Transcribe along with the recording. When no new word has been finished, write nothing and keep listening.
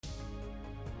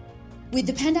With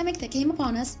the pandemic that came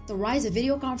upon us, the rise of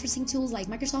video conferencing tools like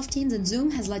Microsoft Teams and Zoom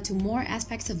has led to more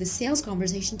aspects of the sales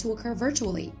conversation to occur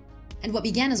virtually. And what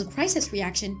began as a crisis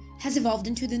reaction has evolved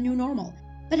into the new normal.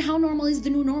 But how normal is the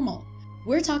new normal?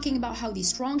 We're talking about how the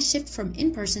strong shift from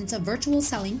in-person to virtual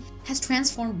selling has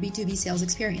transformed B2B sales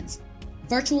experience.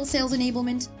 Virtual sales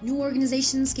enablement, new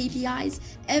organizations, KPIs,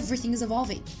 everything is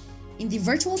evolving. In the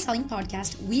Virtual Selling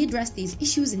Podcast, we address these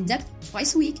issues in depth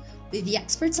twice a week with the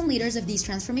experts and leaders of these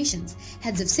transformations,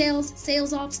 heads of sales,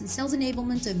 sales ops, and sales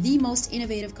enablement of the most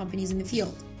innovative companies in the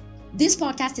field. This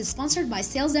podcast is sponsored by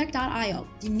SalesDeck.io,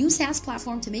 the new SaaS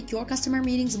platform to make your customer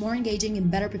meetings more engaging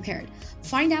and better prepared.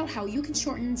 Find out how you can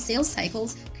shorten sales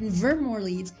cycles, convert more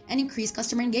leads, and increase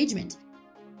customer engagement.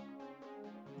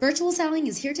 Virtual selling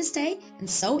is here to stay, and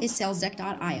so is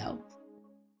SalesDeck.io.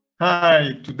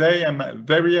 Hi, today I'm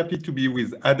very happy to be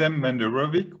with Adem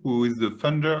Manderovic, who is the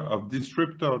founder of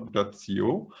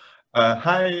Disruptor.co.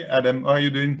 Hi, Adem, how are you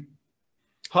doing?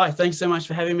 Hi, thanks so much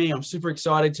for having me. I'm super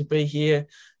excited to be here.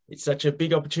 It's such a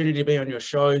big opportunity to be on your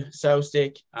show, Sales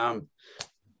Deck.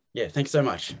 Thanks so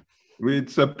much.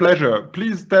 It's a pleasure.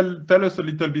 Please tell us a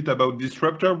little bit about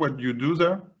Disruptor, what you do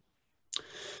there.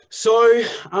 So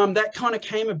that kind of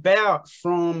came about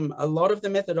from a lot of the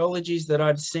methodologies that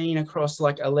I'd seen across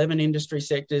like 11 industry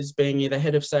sectors, being either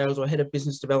head of sales or head of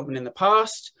business development in the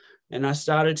past. And I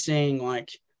started seeing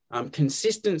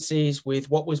consistencies with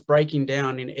what was breaking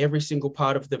down in every single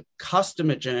part of the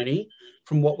customer journey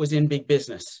from what was in big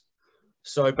business.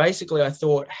 So basically I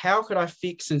thought, how could I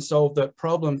fix and solve the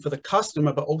problem for the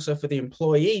customer, but also for the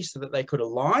employees so that they could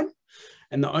align?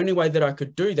 And the only way that I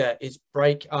could do that is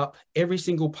break up every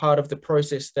single part of the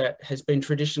process that has been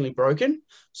traditionally broken.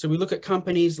 So we look at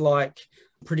companies like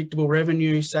Predictable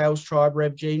Revenue, Sales Tribe,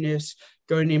 Rev Genius,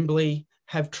 Go Nimbly,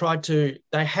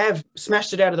 they have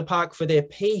smashed it out of the park for their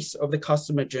piece of the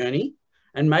customer journey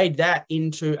and made that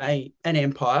into an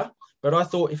empire. But I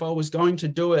thought if I was going to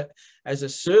do it as a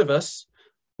service,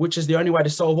 which is the only way to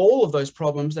solve all of those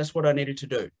problems, that's what I needed to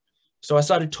do. So I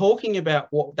started talking about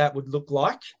what that would look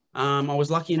like. I was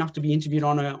lucky enough to be interviewed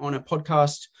on a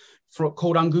podcast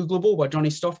called Ungoogleable by Johnny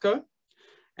Stofko.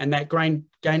 And that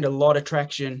gained a lot of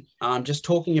traction, just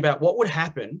talking about what would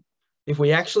happen if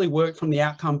we actually worked from the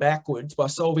outcome backwards by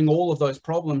solving all of those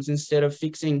problems instead of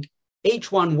fixing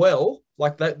each one well,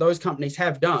 like those companies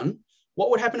have done. What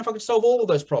would happen if I could solve all of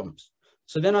those problems?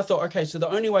 So then I thought, okay, so the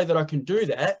only way that I can do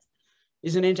that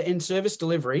is an end-to-end service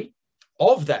delivery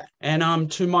of that.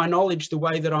 And to my knowledge, the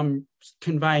way that I'm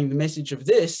conveying the message of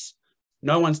this,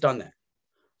 no one's done that.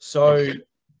 So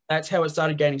that's how it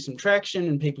started gaining some traction,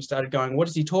 and people started going, what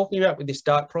is he talking about with this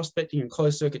dark prospecting and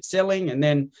closed circuit selling? And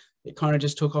then it kind of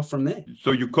just took off from there.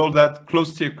 So you call that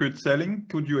closed circuit selling.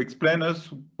 Could you explain us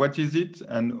what is it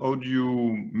and how do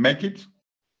you make it?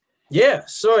 Yeah,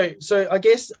 so I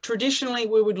guess traditionally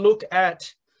we would look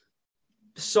at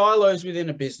silos within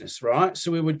a business, right?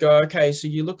 So we would go, okay, so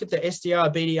you look at the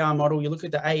SDR, BDR model, you look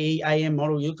at the AE, AM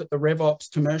model, you look at the RevOps,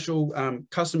 commercial,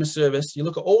 customer service, you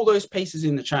look at all those pieces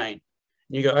in the chain, and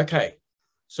you go, okay,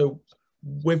 so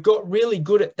we've got really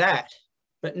good at that,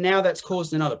 but now that's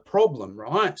caused another problem,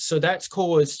 right? So that's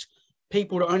caused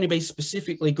people to only be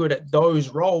specifically good at those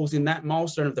roles in that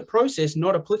milestone of the process,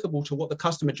 not applicable to what the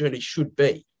customer journey should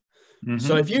be. Mm-hmm.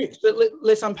 So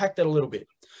let's unpack that a little bit.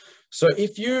 So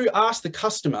if you ask the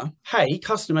customer, hey,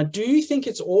 customer, do you think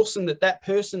it's awesome that that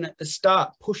person at the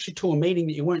start pushed you to a meeting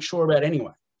that you weren't sure about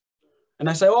anyway? And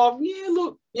they say, oh, yeah,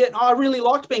 look, yeah, I really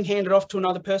liked being handed off to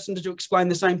another person to explain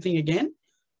the same thing again.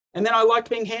 And then I liked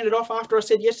being handed off after I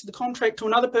said yes to the contract to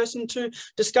another person to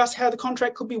discuss how the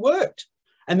contract could be worked.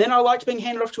 And then I liked being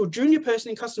handed off to a junior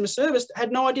person in customer service that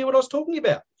had no idea what I was talking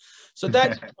about. So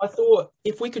that I thought,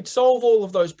 if we could solve all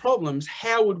of those problems,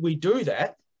 how would we do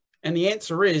that? And the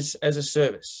answer is as a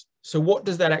service. So what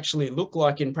does that actually look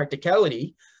like in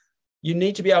practicality? You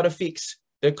need to be able to fix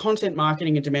the content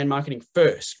marketing and demand marketing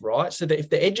first, right? So that if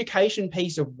the education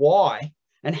piece of why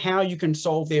and how you can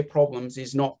solve their problems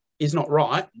is not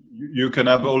right. You can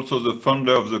have also the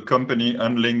founder of the company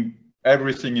handling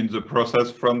everything in the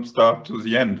process from start to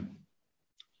the end.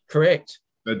 Correct.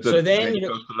 So then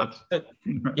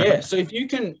so if you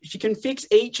can fix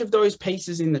each of those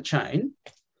pieces in the chain,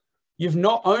 you've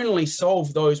not only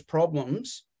solved those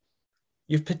problems,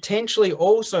 you've potentially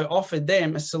also offered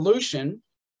them a solution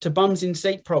to bums in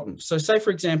seat problems. So say, for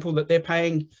example, that they're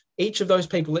paying each of those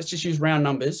people, let's just use round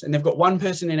numbers, and they've got one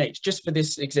person in each, just for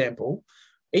this example.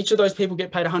 Each of those people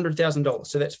get paid $100,000.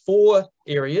 So that's 4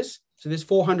 areas. So there's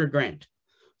 400 grand.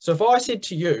 So if I said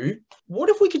to you, what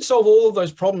if we could solve all of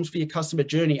those problems for your customer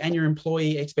journey and your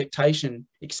employee expectation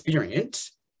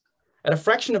experience at a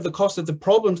fraction of the cost of the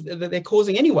problems that they're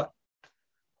causing anyway?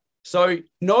 So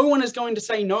no one is going to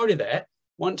say no to that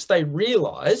once they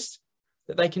realize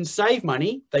that they can save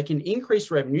money, they can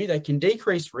increase revenue, they can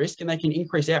decrease risk, and they can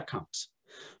increase outcomes.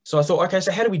 So I thought, okay,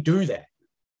 so how do we do that?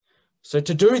 So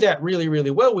to do that really,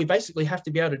 really well, we basically have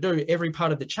to be able to do every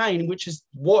part of the chain, which is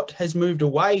what has moved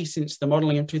away since the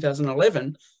modeling of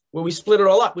 2011, where we split it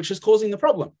all up, which is causing the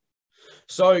problem.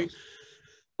 So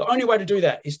the only way to do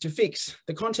that is to fix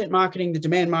the content marketing, the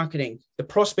demand marketing, the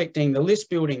prospecting, the list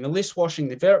building, the list washing,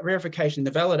 the verification,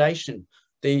 the validation,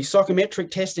 the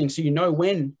psychometric testing, so you know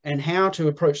when and how to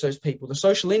approach those people, the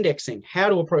social indexing, how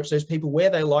to approach those people, where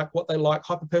they like, what they like,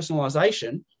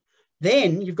 hyper-personalization.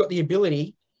 Then you've got the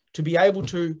ability to be able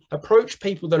to approach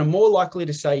people that are more likely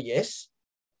to say yes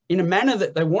in a manner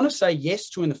that they want to say yes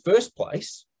to in the first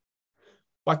place,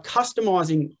 by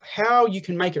customizing how you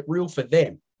can make it real for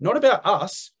them. Not about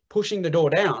us pushing the door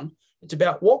down. It's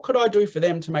about what could I do for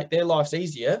them to make their lives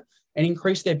easier and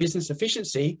increase their business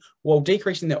efficiency while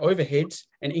decreasing their overheads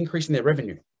and increasing their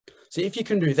revenue. So if you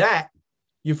can do that,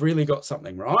 you've really got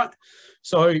something, right?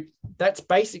 So that's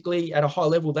basically at a high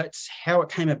level, that's how it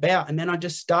came about. And then I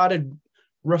just started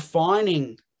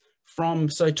refining from,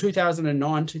 so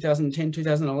 2009, 2010,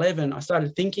 2011, I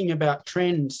started thinking about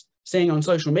trends, seeing on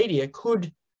social media,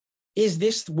 is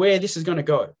this where this is going to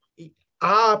go?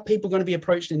 Are people going to be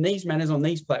approached in these manners on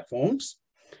these platforms?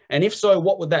 And if so,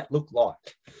 what would that look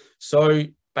like? So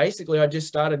basically, I just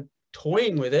started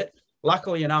toying with it.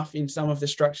 Luckily enough, in some of the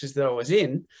structures that I was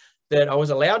in, that I was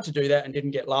allowed to do that and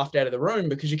didn't get laughed out of the room,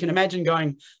 because you can imagine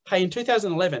going, hey, in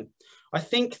 2011, I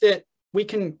think that we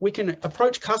can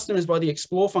approach customers by the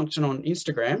explore function on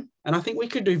Instagram. And I think we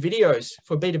could do videos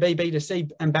for B2B, B2C,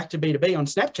 and back to B2B on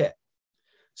Snapchat.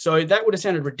 So that would have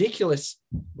sounded ridiculous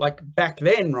like back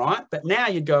then, right? But now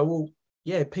you'd go, well,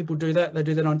 yeah, people do that. They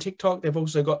do that on TikTok. They've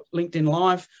also got LinkedIn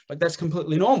Live. Like, that's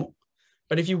completely normal.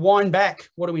 But if you wind back,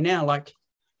 what are we now, like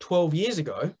 12 years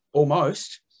ago,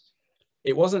 almost,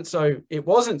 it wasn't so.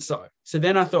 So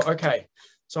then I thought, okay,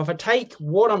 so if I take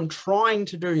what I'm trying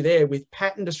to do there with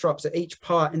pattern disrupts at each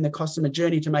part in the customer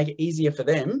journey to make it easier for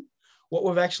them, what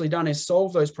we've actually done is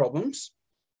solve those problems.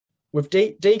 We've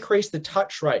decreased the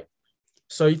touch rate.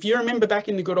 So if you remember back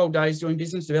in the good old days doing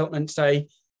business development, say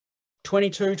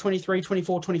 22, 23,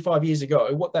 24, 25 years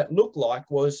ago, what that looked like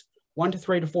was 1 to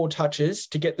 3 to 4 touches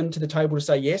to get them to the table to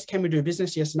say, yes, can we do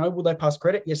business? Yes, no. Will they pass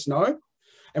credit? Yes, no.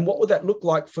 And what would that look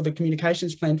like for the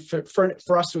communications plan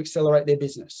for us to accelerate their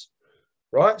business,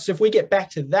 right? So if we get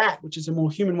back to that, which is a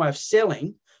more human way of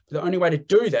selling, the only way to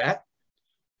do that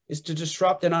is to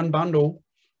disrupt and unbundle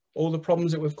all the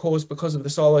problems that we've caused because of the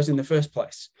silos in the first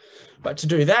place. But to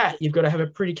do that, you've got to have a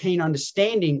pretty keen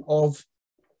understanding of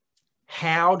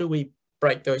how do we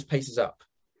break those pieces up.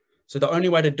 So the only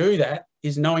way to do that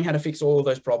is knowing how to fix all of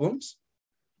those problems,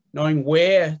 knowing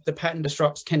where the pattern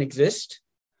disrupts can exist.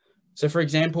 So for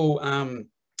example,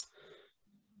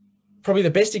 probably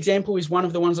the best example is one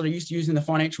of the ones that I used to use in the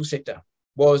financial sector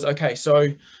was, okay, so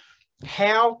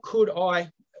how could I,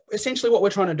 essentially what we're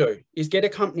trying to do is get a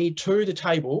company to the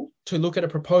table to look at a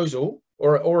proposal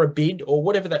or a bid or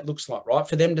whatever that looks like, right?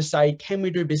 For them to say, can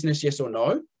we do business, yes or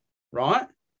no, right?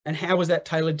 And how is that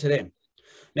tailored to them?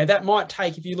 Now that might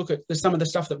take, if you look at some of the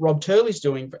stuff that Rob Turley's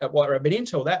doing at White Rabbit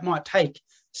Intel, that might take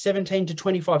 17 to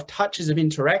 25 touches of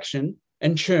interaction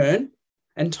and churn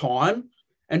and time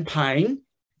and pain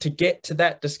to get to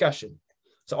that discussion.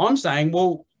 So I'm saying,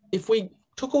 well, if we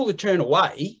took all the churn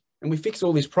away and we fix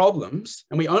all these problems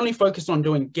and we only focus on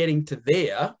getting to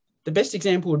there, the best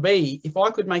example would be if I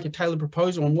could make a tailored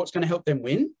proposal on what's going to help them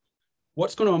win,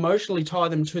 what's going to emotionally tie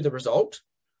them to the result,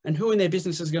 and who in their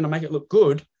business is going to make it look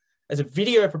good as a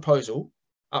video proposal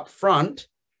up front.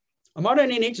 I might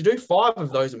only need to do 5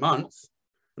 of those a month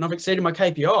and I've exceeded my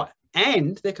KPI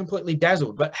and they're completely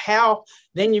dazzled. But how,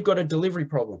 then you've got a delivery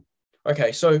problem.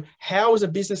 Okay, so how is a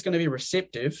business going to be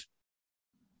receptive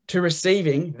to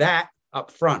receiving that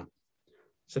up front?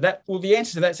 So the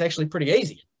answer to that's actually pretty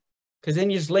easy, because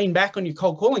then you just lean back on your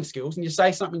cold calling skills and you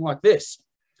say something like this.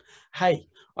 Hey,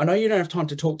 I know you don't have time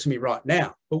to talk to me right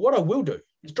now, but what I will do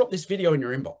is drop this video in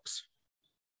your inbox.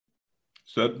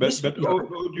 So, but how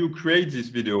do you create this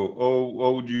video?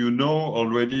 How do you know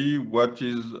already what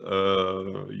is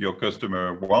your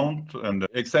customer want? And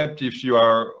except if you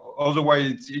are,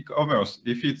 otherwise it's e-commerce.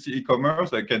 If it's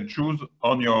e-commerce, I can choose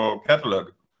on your catalog.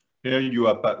 Here you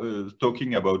are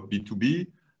talking about B2B,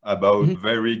 about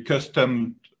very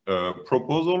custom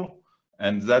proposal.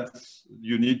 And that's,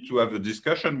 you need to have a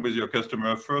discussion with your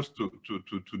customer first to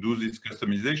do this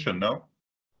customization, no?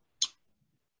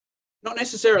 Not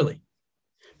necessarily.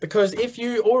 Because if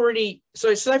you already,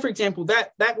 so say for example,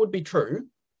 that would be true,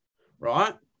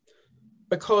 right?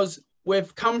 Because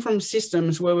we've come from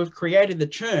systems where we've created the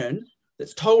churn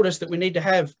that's told us that we need to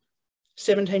have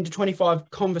 17 to 25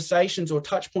 conversations or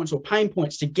touch points or pain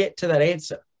points to get to that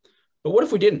answer. But what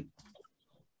if we didn't?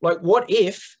 Like, what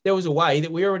if there was a way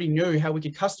that we already knew how we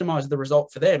could customize the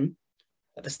result for them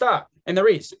at the start? And there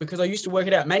is, because I used to work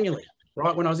it out manually,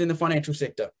 right, when I was in the financial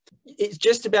sector. It's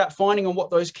just about finding on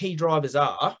what those key drivers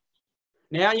are.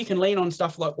 Now you can lean on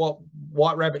stuff like what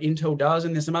White Rabbit Intel does,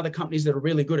 and there's some other companies that are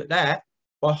really good at that,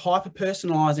 by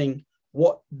hyper-personalizing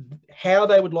how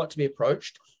they would like to be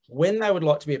approached, when they would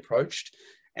like to be approached,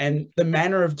 and the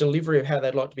manner of delivery of how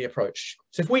they'd like to be approached.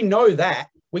 So if we know that,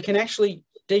 we can actually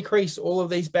decrease all of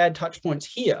these bad touch points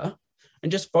here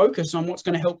and just focus on what's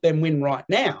going to help them win right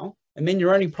now. And then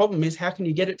your only problem is, how can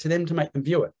you get it to them to make them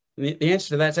view it? And the answer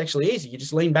to that's actually easy. You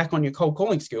just lean back on your cold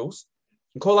calling skills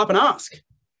and call up and ask.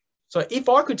 So if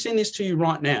I could send this to you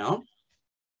right now,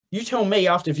 you tell me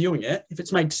after viewing it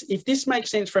if this makes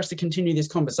sense for us to continue this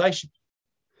conversation.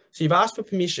 So you've asked for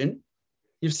permission.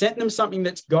 You've sent them something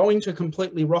that's going to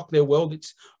completely rock their world.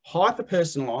 It's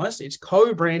hyper-personalized. It's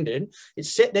co-branded.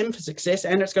 It's set them for success,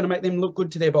 and it's going to make them look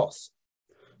good to their boss.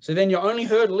 So then your only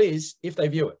hurdle is if they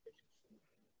view it.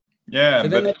 Yeah, so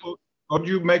but how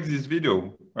do you make this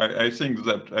video? I think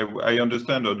that I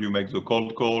understand how you make the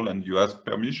cold call and you ask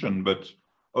permission, but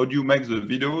how do you make the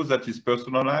video that is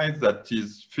personalized, that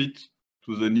is fit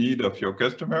to the need of your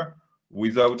customer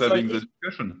without having the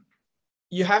discussion?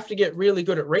 You have to get really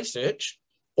good at research,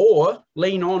 or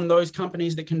lean on those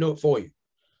companies that can do it for you.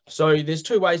 So there's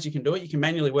two ways you can do it. You can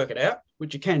manually work it out,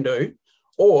 which you can do,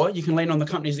 or you can lean on the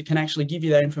companies that can actually give you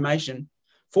that information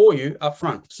for you up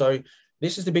front. So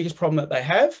this is the biggest problem that they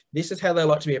have. This is how they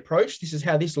like to be approached. This is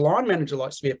how this line manager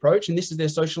likes to be approached. And this is their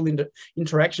social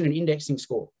interaction and indexing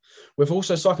score. We've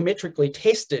also psychometrically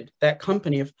tested that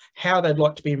company of how they'd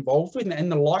like to be involved with,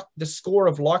 and the score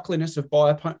of likeliness of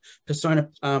buyer persona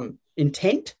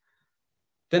intent.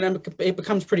 Then it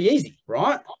becomes pretty easy,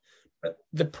 right? But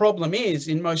the problem is,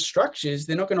 in most structures,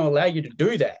 they're not going to allow you to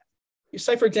do that.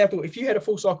 Say, for example, if you had a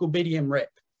full cycle BDM rep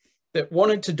that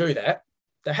wanted to do that,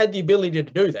 they had the ability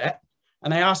to do that,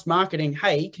 and they asked marketing,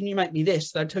 hey, can you make me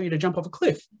this? They'd tell you to jump off a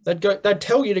cliff. They'd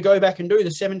tell you to go back and do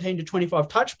the 17 to 25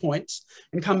 touch points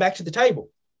and come back to the table.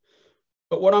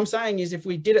 But what I'm saying is, if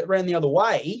we did it around the other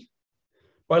way,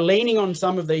 by leaning on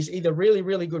some of these, either really,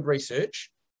 really good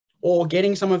research or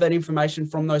getting some of that information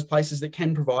from those places that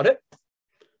can provide it,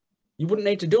 you wouldn't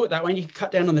need to do it that way. And you could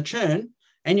cut down on the churn,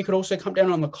 and you could also come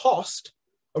down on the cost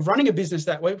of running a business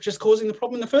that way, which is causing the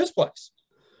problem in the first place.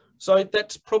 So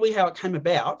that's probably how it came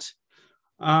about.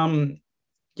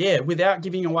 Without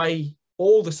giving away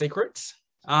all the secrets,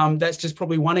 that's just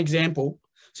probably one example.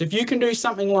 So if you can do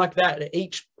something like that at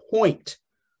each point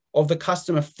of the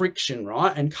customer friction,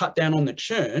 right, and cut down on the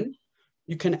churn,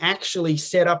 you can actually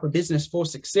set up a business for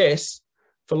success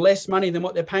for less money than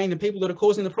what they're paying the people that are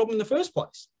causing the problem in the first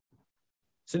place.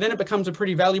 So then it becomes a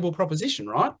pretty valuable proposition,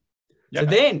 right? Yeah. So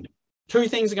then two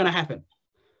things are going to happen.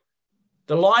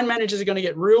 The line managers are going to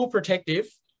get real protective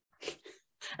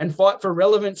and fight for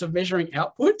relevance of measuring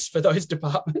outputs for those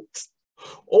departments,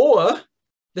 or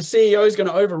the CEO is going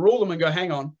to overrule them and go,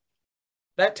 hang on,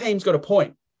 that team's got a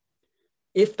point.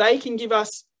 If they can give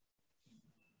us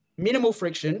minimal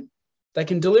friction, they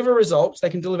can deliver results, they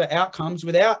can deliver outcomes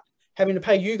without having to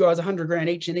pay you guys $100,000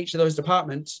 each in each of those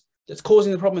departments that's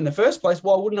causing the problem in the first place,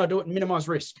 why wouldn't I do it and minimize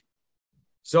risk?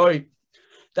 So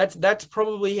that's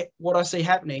probably what I see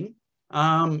happening.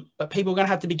 But people are going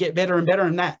to have to get better and better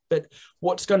in that. But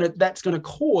that's going to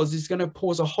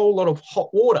cause a whole lot of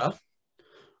hot water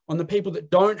on the people that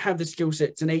don't have the skill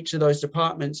sets in each of those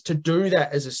departments to do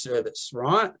that as a service,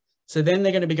 right? So then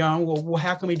they're going to be going, well,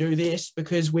 how can we do this?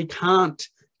 Because we can't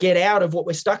get out of what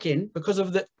we're stuck in because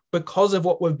of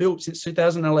what we've built since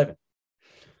 2011.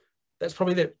 That's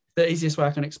probably the easiest way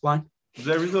I can explain.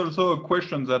 There is also a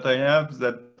question that I have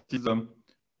that is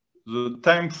the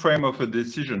time frame of a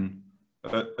decision.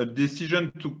 A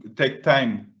decision to take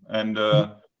time, and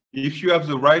if you have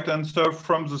the right answer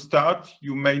from the start,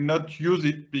 you may not use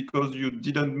it because you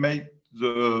didn't make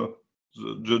the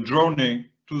journey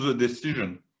to the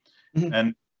decision. Mm-hmm.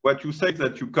 And what you say is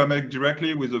that you connect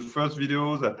directly with the first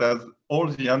video that has all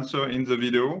the answer in the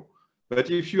video,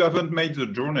 but if you haven't made the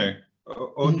journey,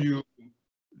 how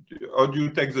do you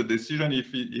take the decision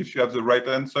if you have the right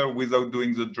answer without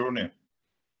doing the journey?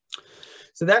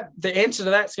 So the answer to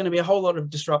that's going to be a whole lot of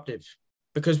disruptive,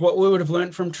 because what we would have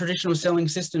learned from traditional selling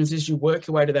systems is you work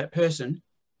your way to that person,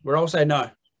 where I'll say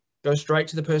no, go straight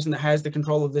to the person that has the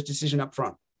control of the decision up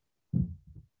front.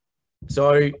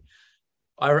 So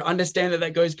I understand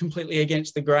that goes completely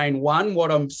against the grain. One, what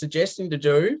I'm suggesting to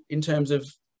do in terms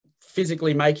of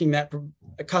physically making that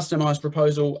a customized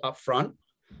proposal up front,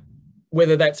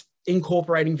 whether that's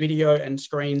incorporating video and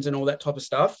screens and all that type of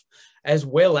stuff, as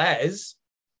well as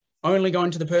only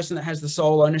going to the person that has the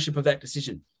sole ownership of that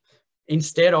decision.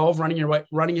 Instead of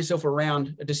running yourself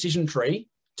around a decision tree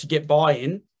to get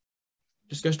buy-in,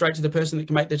 just go straight to the person that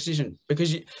can make the decision,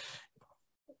 because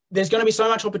there's going to be so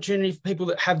much opportunity for people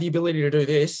that have the ability to do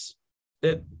this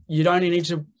that you don't need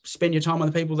to spend your time on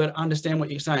the people that understand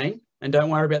what you're saying, and don't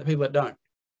worry about the people that don't.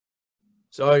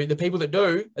 So the people that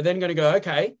do are then going to go,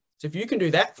 okay, so if you can do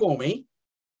that for me,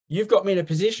 you've got me in a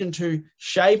position to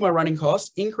shave my running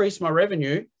costs, increase my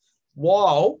revenue,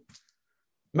 while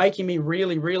making me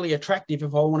really, really attractive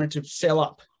if I wanted to sell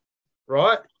up,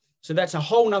 right? So that's a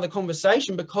whole nother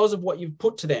conversation because of what you've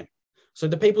put to them. So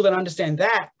the people that understand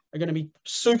that are going to be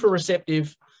super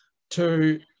receptive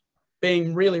to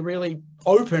being really, really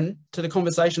open to the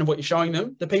conversation of what you're showing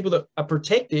them. The people that are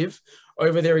protective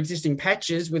over their existing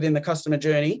patches within the customer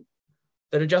journey,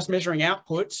 that are just measuring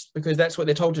outputs because that's what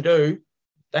they're told to do,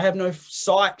 they have no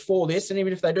sight for this. And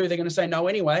even if they do, they're going to say no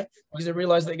anyway, because they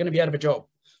realize they're going to be out of a job.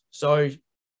 So I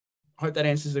hope that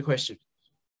answers the question.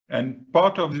 And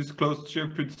part of this closed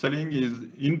circuit selling is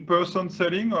in-person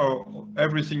selling, or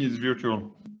everything is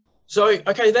virtual? So,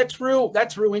 okay, that's real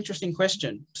interesting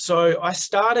question. So I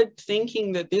started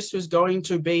thinking that this was going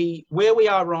to be where we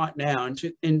are right now in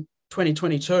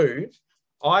 2022.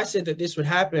 I said that this would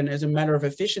happen as a matter of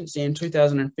efficiency in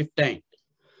 2015.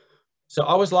 So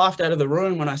I was laughed out of the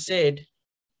room when I said,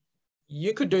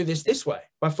 you could do this way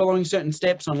by following certain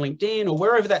steps on LinkedIn or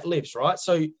wherever that lives, right?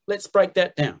 So let's break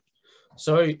that down.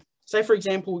 So say, for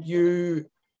example,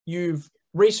 you've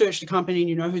researched a company and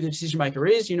you know who the decision maker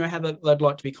is, you know how they'd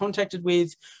like to be contacted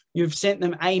with, you've sent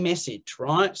them a message,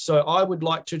 right? So I would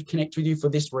like to connect with you for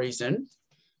this reason.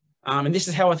 And this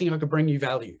is how I think I could bring you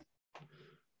value.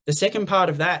 The second part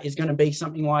of that is going to be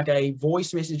something like a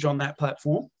voice message on that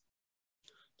platform.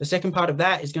 The second part of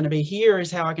that is going to be, here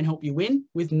is how I can help you win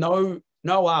with no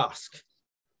ask,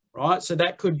 right? So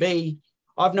that could be,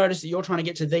 I've noticed that you're trying to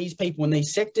get to these people in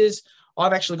these sectors.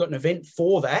 I've actually got an event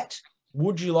for that.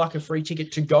 Would you like a free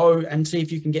ticket to go and see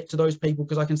if you can get to those people?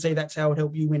 Because I can see that's how it would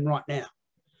help you win right now.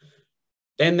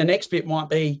 Then the next bit might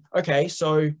be, okay,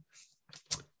 so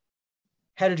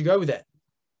how did you go with that?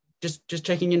 Just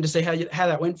checking in to see how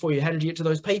that went for you. How did you get to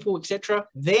those people, etc.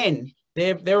 Then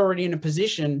they're already in a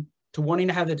position to wanting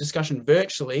to have the discussion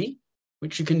virtually,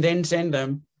 which you can then send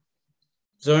them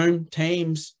Zoom,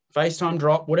 Teams, FaceTime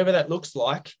drop, whatever that looks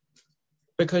like,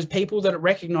 because people that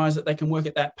recognize that they can work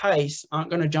at that pace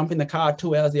aren't going to jump in the car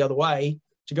 2 hours the other way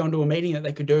to go into a meeting that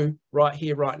they could do right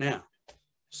here, right now.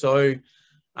 So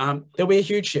there'll be a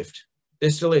huge shift.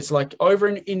 There still is. Like over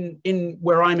in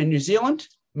where I'm in New Zealand,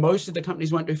 most of the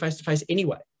companies won't do face-to-face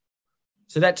anyway.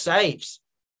 So that saves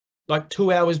like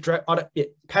 2 hours,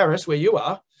 Paris, where you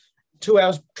are, 2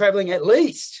 hours traveling at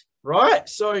least, right?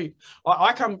 So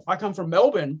I come from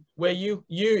Melbourne, where you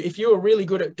if you were really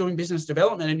good at doing business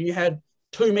development and you had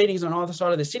 2 meetings on either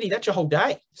side of the city, that's your whole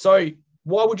day. So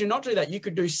why would you not do that? You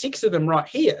could do 6 of them right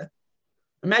here.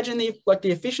 Imagine the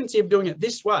efficiency of doing it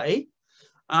this way.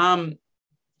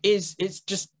 It's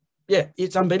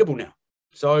unbeatable now.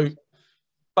 So,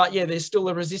 but yeah, there's still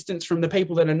a resistance from the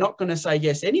people that are not going to say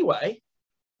yes anyway,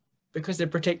 because they're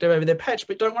protective over their patch.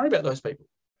 But don't worry about those people.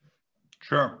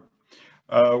 Sure.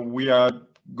 We are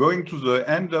going to the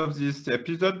end of this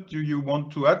episode. Do you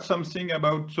want to add something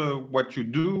about what you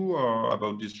do, or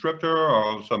about Disruptor,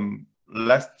 or some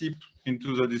last tip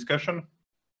into the discussion?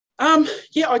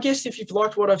 Yeah, I guess if you've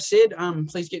liked what I've said,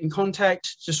 please get in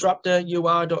contact,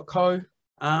 disruptorur.co,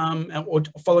 or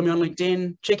follow me on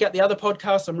LinkedIn. Check out the other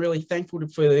podcasts. I'm really thankful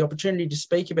for the opportunity to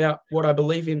speak about what I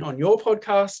believe in on your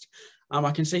podcast.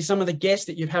 I can see some of the guests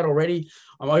that you've had already.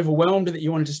 I'm overwhelmed that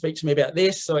you wanted to speak to me about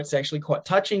this, so it's actually quite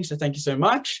touching. So thank you so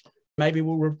much. Maybe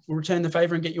we'll return the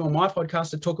favor and get you on my podcast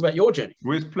to talk about your journey.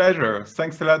 With pleasure.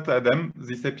 Thanks a lot, Adam.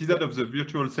 This episode of the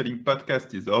Virtual Selling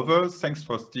Podcast is over. Thanks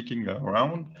for sticking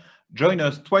around. Join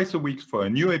us twice a week for a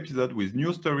new episode with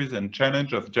new stories and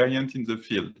challenge of giants in the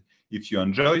field. If you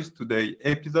enjoyed today's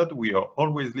episode, we are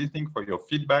always listening for your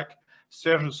feedback.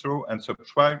 Share the show and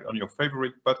subscribe on your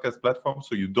favorite podcast platform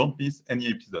so you don't miss any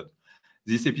episode.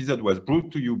 This episode was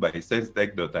brought to you by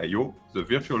salesdeck.io, the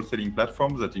virtual selling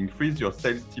platform that increases your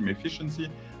sales team efficiency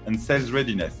and sales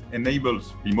readiness,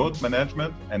 enables remote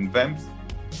management, and vamps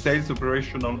sales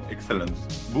operational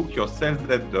excellence. Book your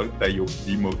salesdeck.io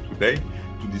demo today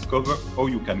to discover how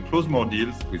you can close more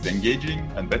deals with engaging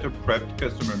and better prepped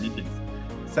customer meetings.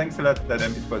 Thanks a lot,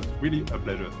 Adam. It was really a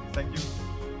pleasure. Thank you.